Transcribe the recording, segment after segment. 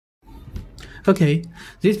Okay,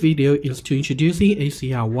 this video is to introducing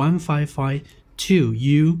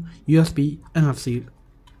ACR1552U USB NFC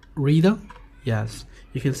reader. Yes,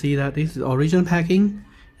 you can see that this is original packing,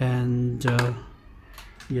 and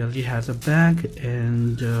yeah, it has a bag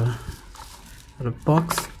and a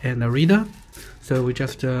box and a reader. So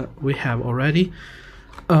we have already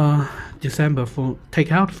disassembled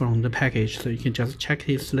take out from the package, so you can just check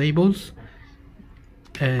its labels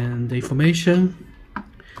and the information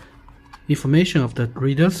of the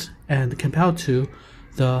readers, and compared to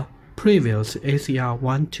the previous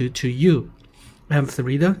ACR1552U NFC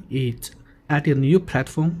reader, it added a new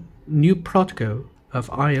protocol of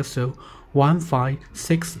ISO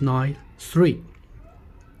 15693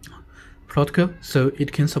 protocol, so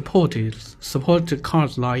it can support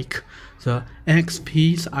cards like the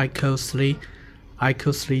NXP's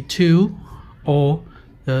ICO32 or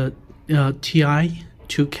the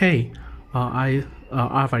TI2K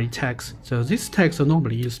RFID tags. So these tags are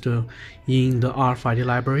normally used in the RFID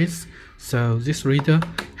libraries. So this reader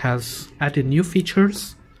has added new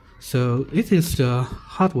features. So it is the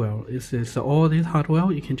hardware. This is all this hardware.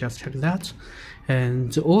 You can just check that,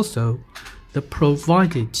 and also the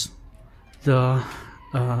provided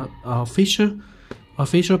official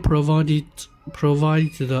provided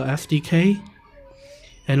the SDK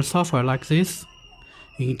and software like this.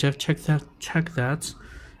 You can just check that,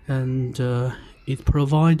 and it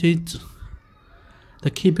provided the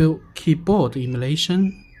keyboard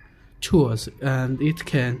emulation tools, and it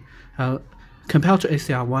can compared to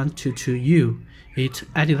ACR1552U, it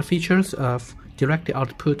added the features of directly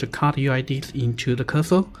output card UIDs into the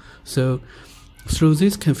cursor. So through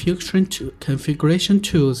these configuration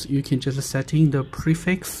tools, you can just set in the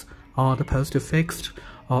prefix or the postfix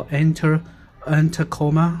or enter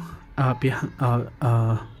comma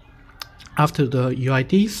after the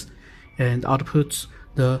UIDs, and output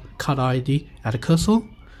the card ID at the cursor.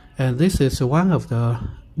 And this is one of the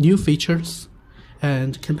new features.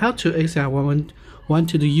 And compared to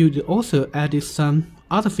ACR1552U, it also added some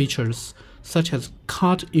other features such as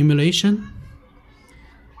card emulation.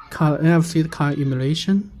 NFC card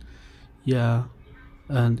emulation, yeah,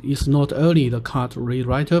 and it's not only the card read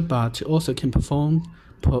writer, but also can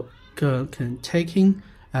taking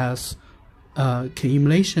as can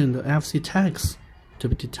emulation the NFC tags to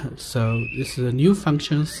be detected. So this is the new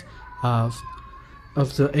functions of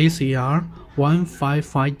the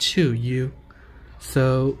ACR1552U.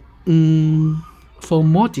 So for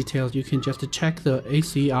more details, you can just check the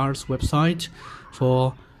ACR's website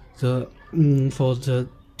for the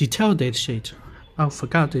detailed datasheet. I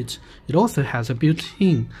forgot it. It also has a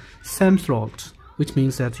built-in SIM slot, which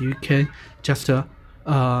means that you can just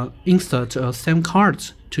insert a SIM card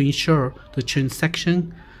to ensure the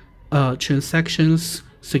transactions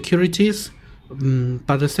securities.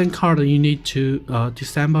 But the SIM card, you need to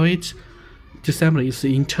disassemble it. Disassemble is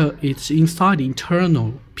it's inside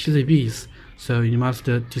internal PCBs. So you must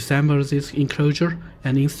disassemble this enclosure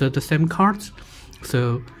and insert the SIM card.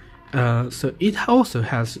 So it also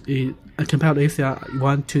has, compared to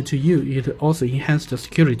ACR1552U, it also enhanced the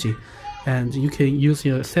security, and you can use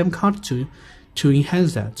your SIM card to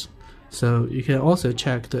enhance that. So you can also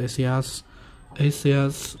check the ACR's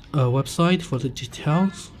website for the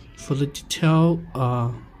details.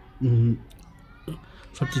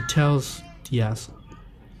 Yes.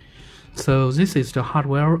 So this is the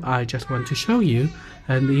hardware I just want to show you,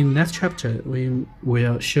 and in next chapter we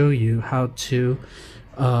will show you how to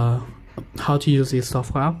use this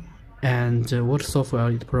software and what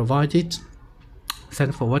software it provided.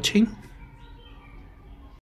 Thanks for watching.